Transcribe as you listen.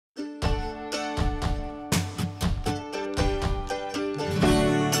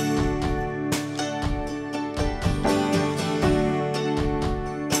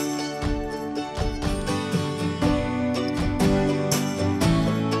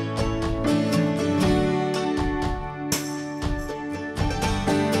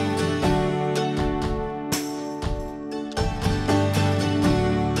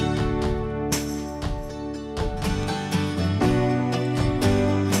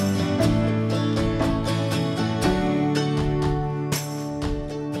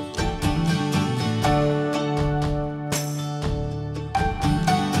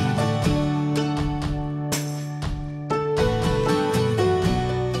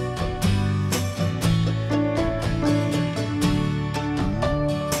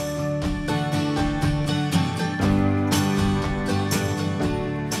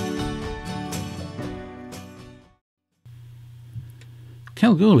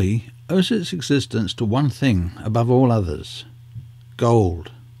Kalgoorlie owes its existence to one thing above all others: gold.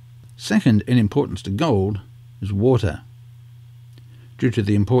 Second in importance to gold is water. Due to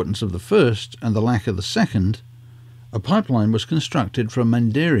the importance of the first and the lack of the second, a pipeline was constructed from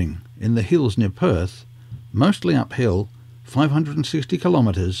Mandaring in the hills near Perth, mostly uphill, 560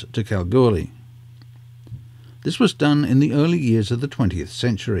 kilometres to Kalgoorlie. This was done in the early years of the 20th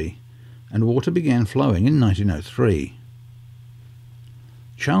century, and water began flowing in 1903.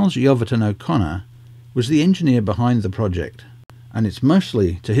 Charles Yoverton O'Connor was the engineer behind the project, and it's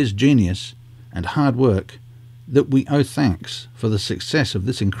mostly to his genius and hard work that we owe thanks for the success of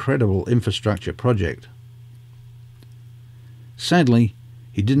this incredible infrastructure project. Sadly,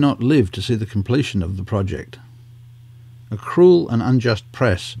 he did not live to see the completion of the project. A cruel and unjust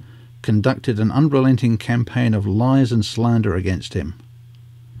press conducted an unrelenting campaign of lies and slander against him.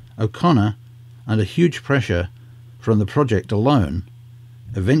 O'Connor, under huge pressure from the project alone,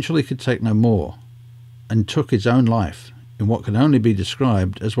 eventually could take no more and took his own life in what can only be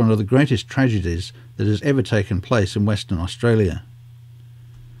described as one of the greatest tragedies that has ever taken place in Western Australia.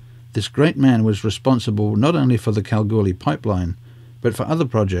 This great man was responsible not only for the Kalgoorlie pipeline, but for other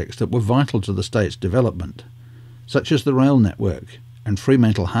projects that were vital to the state's development, such as the rail network and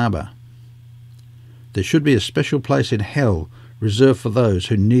Fremantle Harbour. There should be a special place in hell reserved for those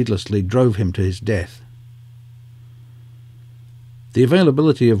who needlessly drove him to his death. The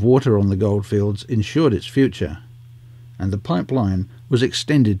availability of water on the goldfields ensured its future, and the pipeline was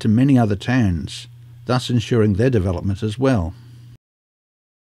extended to many other towns, thus ensuring their development as well.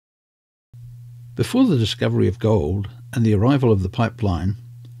 Before the discovery of gold and the arrival of the pipeline,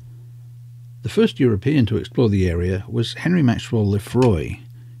 the first European to explore the area was Henry Maxwell Lefroy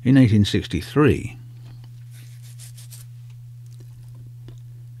in 1863.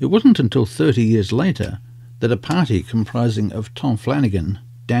 It wasn't until 30 years later that a party comprising of Tom Flanagan,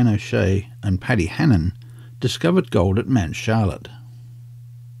 Dan O'Shea and Paddy Hannon discovered gold at Mount Charlotte.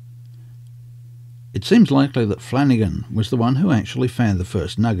 It seems likely that Flanagan was the one who actually found the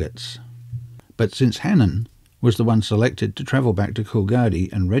first nuggets, but since Hannon was the one selected to travel back to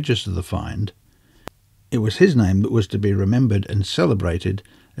Coolgardie and register the find, it was his name that was to be remembered and celebrated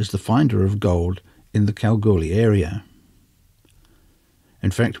as the finder of gold in the Kalgoorlie area. In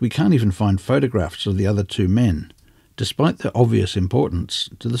fact, we can't even find photographs of the other two men, despite their obvious importance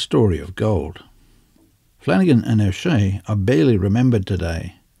to the story of gold. Flanagan and O'Shea are barely remembered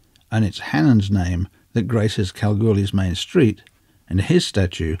today, and it's Hannon's name that graces Kalgoorlie's main street and his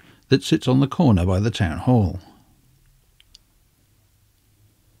statue that sits on the corner by the town hall.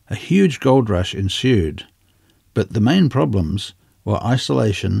 A huge gold rush ensued, but the main problems were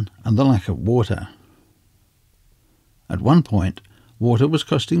isolation and the lack of water. At one point, water was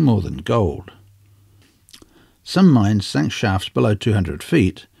costing more than gold. Some mines sank shafts below 200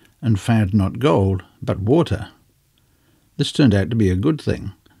 feet and found not gold, but water. This turned out to be a good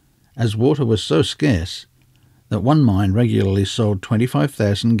thing, as water was so scarce that one mine regularly sold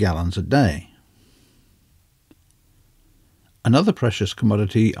 25,000 gallons a day. Another precious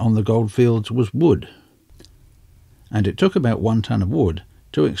commodity on the goldfields was wood, and it took about 1 ton of wood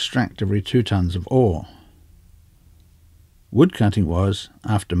to extract every 2 tons of ore. Woodcutting was,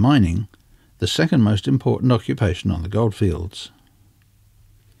 after mining, the second most important occupation on the goldfields.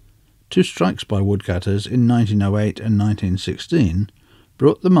 2 strikes by woodcutters in 1908 and 1916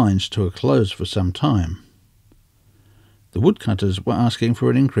 brought the mines to a close for some time. The woodcutters were asking for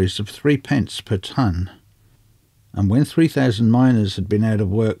an increase of 3 pence per tonne, and when 3,000 miners had been out of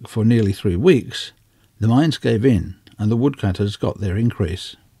work for nearly 3 weeks, the mines gave in and the woodcutters got their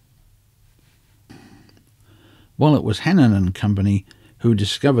increase. While it was Hannon and Company who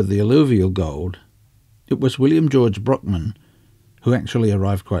discovered the alluvial gold, it was William George Brockman, who actually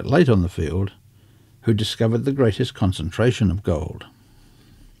arrived quite late on the field, who discovered the greatest concentration of gold.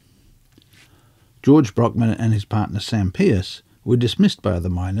 George Brookman and his partner Sam Pearce were dismissed by other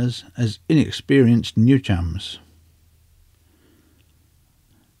miners as inexperienced new chums.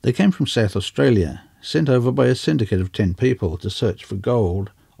 They came from South Australia, sent over by a syndicate of 10 people to search for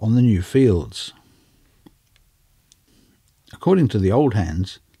gold on the new fields. According to the old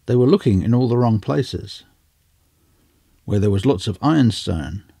hands, they were looking in all the wrong places, where there was lots of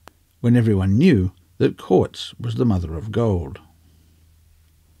ironstone, when everyone knew that quartz was the mother of gold.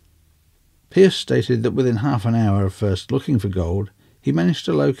 Pearce stated that within half an hour of first looking for gold, he managed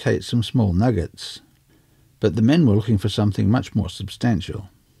to locate some small nuggets, but the men were looking for something much more substantial.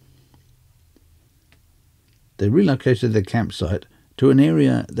 They relocated their campsite to an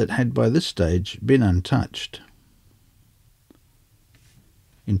area that had by this stage been untouched.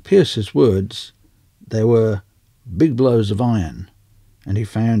 In Pearce's words, they were big blows of iron, and he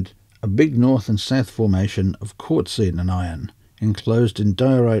found a big north and south formation of quartzine and iron, enclosed in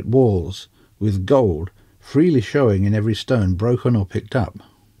diorite walls, with gold freely showing in every stone broken or picked up.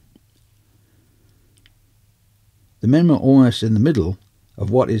 The men were almost in the middle of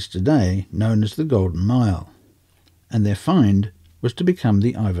what is today known as the Golden Mile, and their find was to become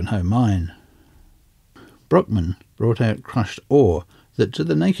the Ivanhoe mine. Brockman brought out crushed ore that to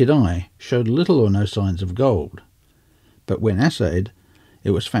the naked eye showed little or no signs of gold, but when assayed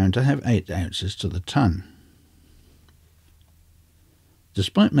it was found to have 8 ounces to the ton.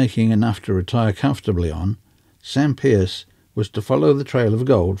 Despite making enough to retire comfortably on, Sam Pearce was to follow the trail of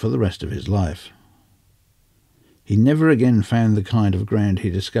gold for the rest of his life. He never again found the kind of ground he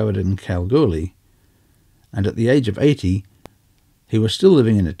discovered in Kalgoorlie, and at the age of 80 he was still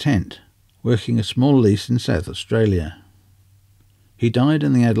living in a tent, working a small lease in South Australia. He died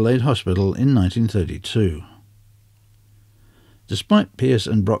in the Adelaide Hospital in 1932. Despite Pearce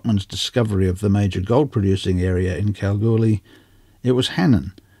and Brockman's discovery of the major gold-producing area in Kalgoorlie, it was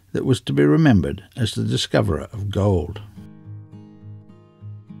Hannan that was to be remembered as the discoverer of gold.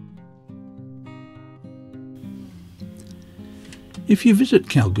 If you visit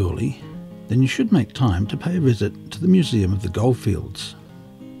Kalgoorlie, then you should make time to pay a visit to the Museum of the Goldfields.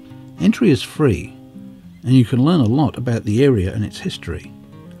 Entry is free, and you can learn a lot about the area and its history,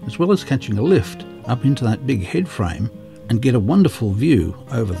 as well as catching a lift up into that big head frame and get a wonderful view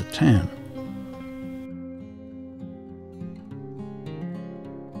over the town.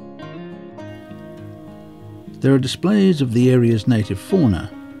 There are displays of the area's native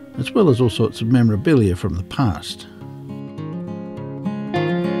fauna, as well as all sorts of memorabilia from the past.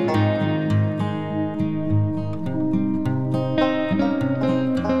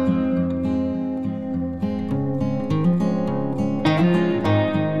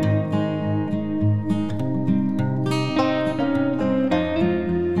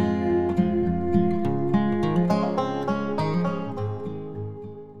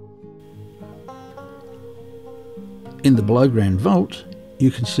 In the below-ground vault, you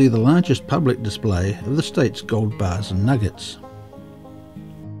can see the largest public display of the state's gold bars and nuggets.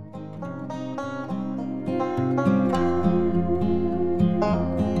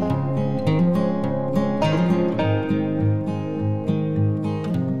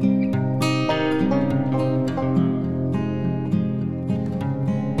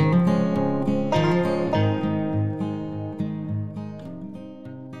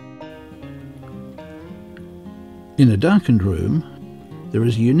 In a darkened room, there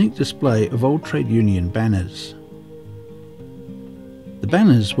is a unique display of old trade union banners. The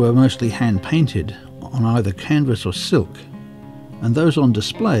banners were mostly hand-painted on either canvas or silk, and those on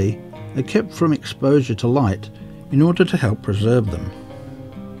display are kept from exposure to light in order to help preserve them.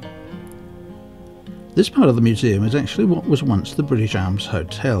 This part of the museum is actually what was once the British Arms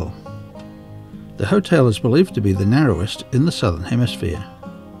Hotel. The hotel is believed to be the narrowest in the Southern Hemisphere.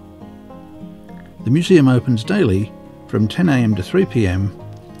 The museum opens daily from 10 AM to 3 PM,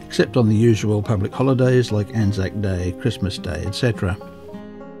 except on the usual public holidays like Anzac Day, Christmas Day, etc.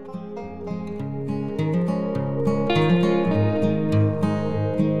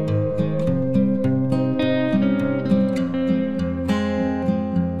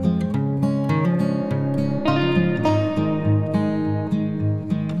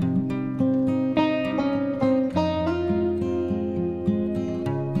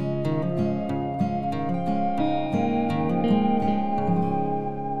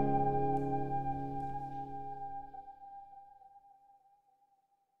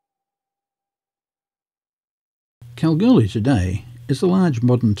 Kalgoorlie today is a large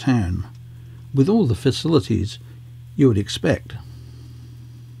modern town with all the facilities you would expect.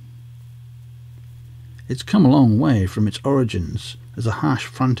 It's come a long way from its origins as a harsh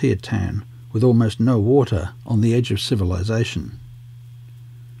frontier town with almost no water on the edge of civilization.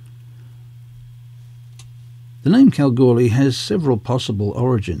 The name Kalgoorlie has several possible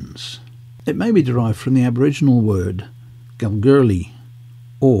origins. It may be derived from the Aboriginal word galgurli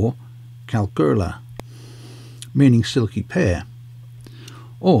or karlkurla, meaning silky pear,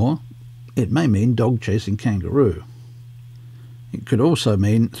 or it may mean dog chasing kangaroo. It could also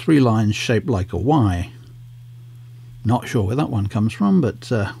mean 3 lines shaped like a Y. Not sure where that one comes from, but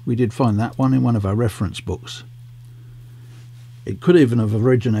we did find that one in one of our reference books. It could even have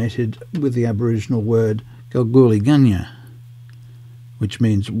originated with the Aboriginal word galgurli-gunyah, which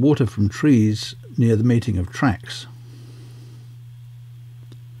means water from trees near the meeting of tracks.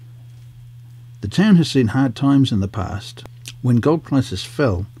 The town has seen hard times in the past, when gold prices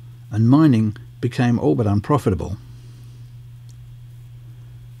fell and mining became all but unprofitable.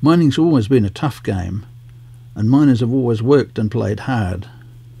 Mining's always been a tough game, and miners have always worked and played hard.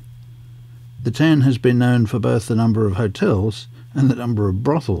 The town has been known for both the number of hotels and the number of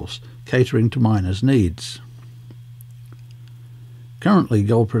brothels catering to miners' needs. Currently,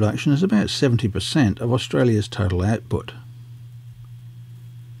 gold production is about 70% of Australia's total output.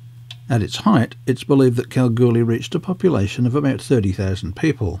 At its height, it's believed that Kalgoorlie reached a population of about 30,000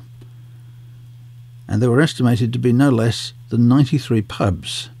 people, and there were estimated to be no less than 93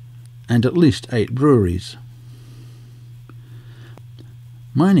 pubs and at least 8 breweries.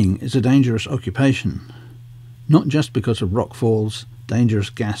 Mining is a dangerous occupation, not just because of rockfalls, dangerous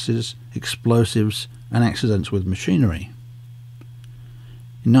gases, explosives and accidents with machinery.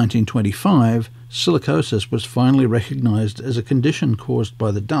 In 1925, silicosis was finally recognised as a condition caused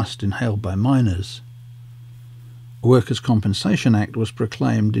by the dust inhaled by miners. A Workers' Compensation Act was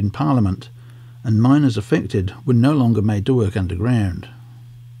proclaimed in Parliament, and miners affected were no longer made to work underground.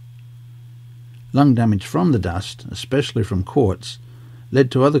 Lung damage from the dust, especially from quartz,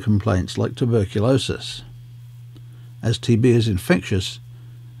 led to other complaints like tuberculosis. As TB is infectious,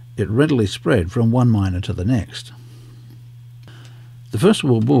 it readily spread from one miner to the next. The First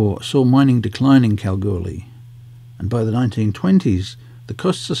World War saw mining decline in Kalgoorlie, and by the 1920s the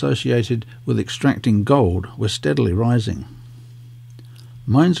costs associated with extracting gold were steadily rising.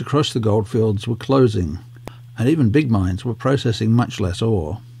 Mines across the goldfields were closing, and even big mines were processing much less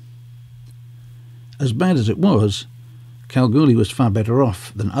ore. As bad as it was, Kalgoorlie was far better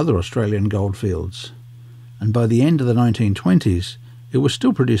off than other Australian goldfields, and by the end of the 1920s it was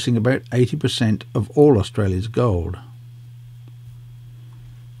still producing about 80% of all Australia's gold.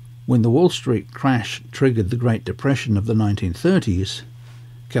 When the Wall Street crash triggered the Great Depression of the 1930s,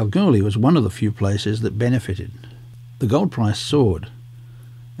 Kalgoorlie was one of the few places that benefited. The gold price soared,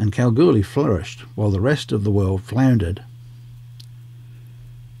 and Kalgoorlie flourished while the rest of the world floundered.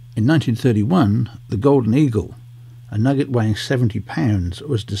 In 1931, the Golden Eagle, a nugget weighing 70 pounds,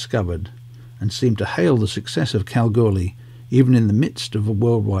 was discovered and seemed to hail the success of Kalgoorlie even in the midst of a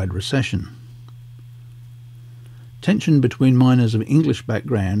worldwide recession. Tension between miners of English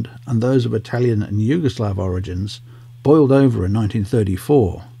background and those of Italian and Yugoslav origins boiled over in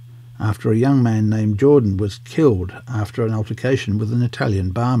 1934 after a young man named Jordan was killed after an altercation with an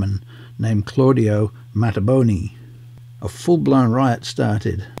Italian barman named Claudio Mattaboni. A full-blown riot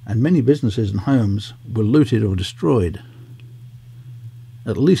started, and many businesses and homes were looted or destroyed.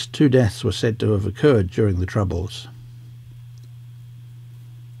 At least 2 deaths were said to have occurred during the Troubles.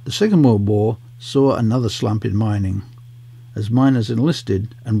 The Second World War saw another slump in mining, as miners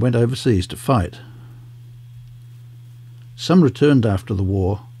enlisted and went overseas to fight. Some returned after the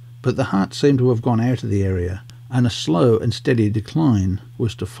war, but the heart seemed to have gone out of the area, and a slow and steady decline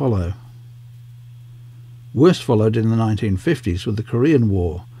was to follow. Worse followed in the 1950s with the Korean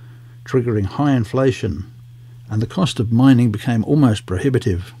War, triggering high inflation, and the cost of mining became almost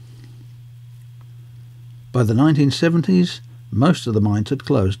prohibitive. By the 1970s, most of the mines had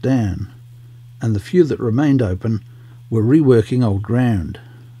closed down, and the few that remained open were reworking old ground.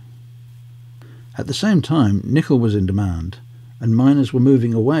 At the same time, nickel was in demand, and miners were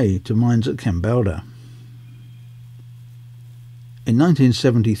moving away to mines at Kambalda. In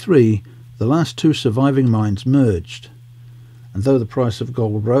 1973, the last 2 surviving mines merged, and though the price of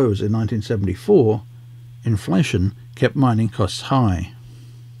gold rose in 1974, inflation kept mining costs high.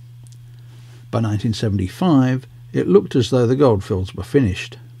 By 1975, it looked as though the goldfields were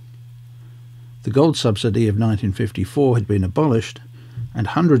finished. The gold subsidy of 1954 had been abolished, and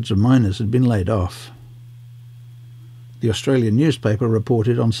hundreds of miners had been laid off. The Australian newspaper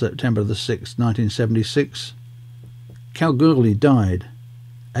reported on September the 6th, 1976, "Kalgoorlie died,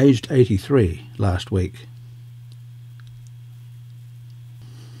 aged 83, last week."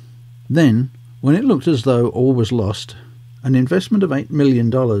 Then, when it looked as though all was lost, an investment of $8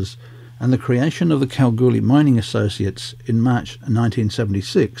 million and the creation of the Kalgoorlie Mining Associates in March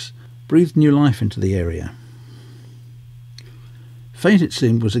 1976 breathed new life into the area. Fate, it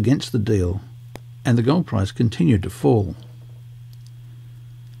seemed, was against the deal, and the gold price continued to fall.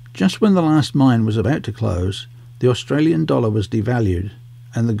 Just when the last mine was about to close, the Australian dollar was devalued,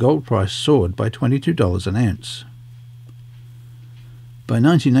 and the gold price soared by $22 an ounce. By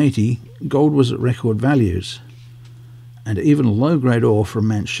 1980, gold was at record values, and even low-grade ore from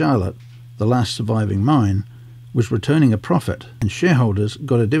Mount Charlotte, the last surviving mine, was returning a profit, and shareholders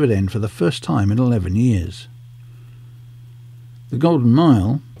got a dividend for the first time in 11 years. The Golden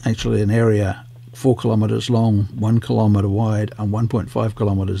Mile, actually an area 4 kilometres long, 1 kilometre wide and 1.5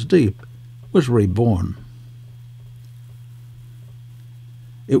 kilometres deep, was reborn.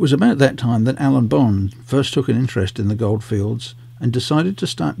 It was about that time that Alan Bond first took an interest in the goldfields and decided to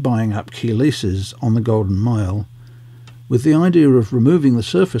start buying up key leases on the Golden Mile with the idea of removing the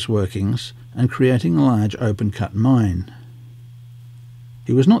surface workings and creating a large open-cut mine.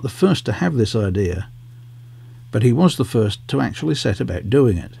 He was not the first to have this idea, but he was the first to actually set about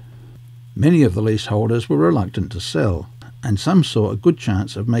doing it. Many of the leaseholders were reluctant to sell, and some saw a good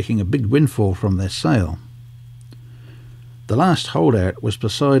chance of making a big windfall from their sale. The last holdout was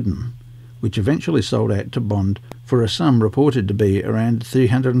Poseidon, which eventually sold out to Bond for a sum reported to be around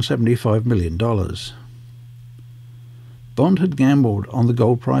 $375 million. Bond had gambled on the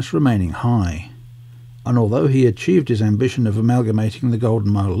gold price remaining high, and although he achieved his ambition of amalgamating the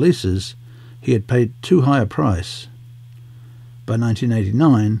Golden Mile leases, he had paid too high a price. By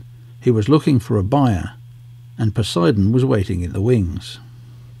 1989, he was looking for a buyer, and Poseidon was waiting in the wings.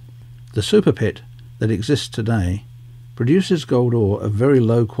 The super pit that exists today produces gold ore of very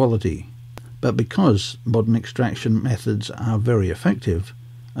low quality, but because modern extraction methods are very effective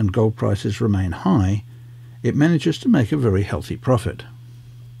and gold prices remain high, it manages to make a very healthy profit.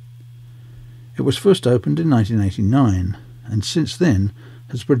 It was first opened in 1989, and since then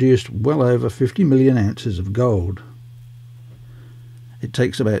has produced well over 50 million ounces of gold. It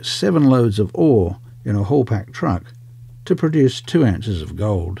takes about 7 loads of ore in a haul-pack truck to produce 2 ounces of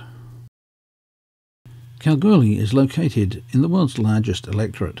gold. Kalgoorlie is located in the world's largest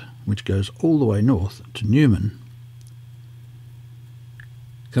electorate, which goes all the way north to Newman.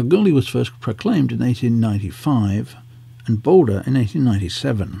 Kalgoorlie was first proclaimed in 1895 and Boulder in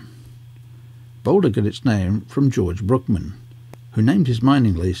 1897. Boulder got its name from George Brookman, who named his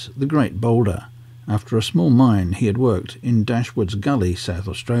mining lease the Great Boulder, after a small mine he had worked in Dashwood's Gully, South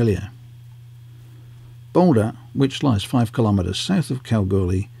Australia. Boulder, which lies 5 kilometres south of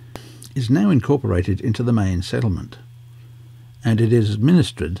Kalgoorlie, is now incorporated into the main settlement, and it is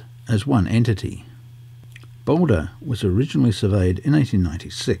administered as one entity. Boulder was originally surveyed in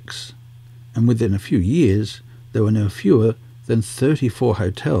 1896, and within a few years there were no fewer than 34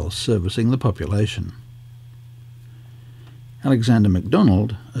 hotels servicing the population. Alexander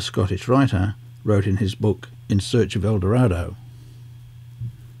MacDonald, a Scottish writer, wrote in his book In Search of El Dorado,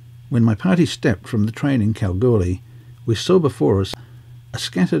 "When my party stepped from the train in Kalgoorlie, we saw before us a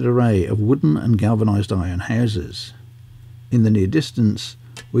scattered array of wooden and galvanised iron houses. In the near distance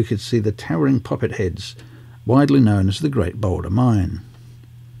we could see the towering poppet heads widely known as the Great Boulder Mine,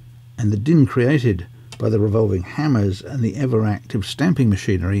 and the din created by the revolving hammers and the ever-active stamping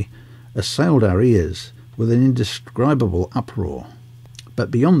machinery assailed our ears with an indescribable uproar. But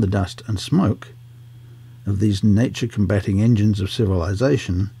beyond the dust and smoke of these nature-combating engines of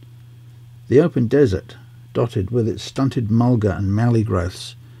civilization, the open desert, dotted with its stunted mulga and mallee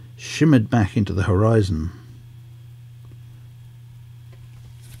growths, shimmered back into the horizon."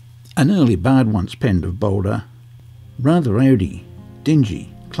 An early bard once penned of Boulder, "Rather rowdy,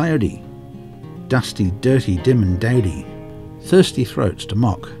 dingy, cloudy, dusty, dirty, dim and dowdy, thirsty throats to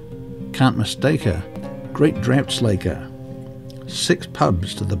mock, can't mistake her, great drought slaker, 6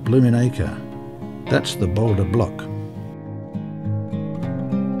 pubs to the bloomin' acre, that's the Boulder block."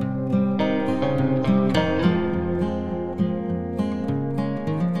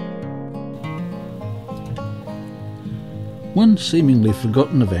 One seemingly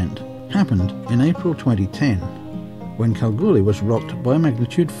forgotten event happened in April 2010, when Kalgoorlie was rocked by a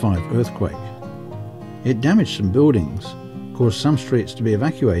magnitude 5 earthquake. It damaged some buildings, caused some streets to be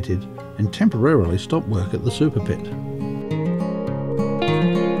evacuated, and temporarily stopped work at the super pit.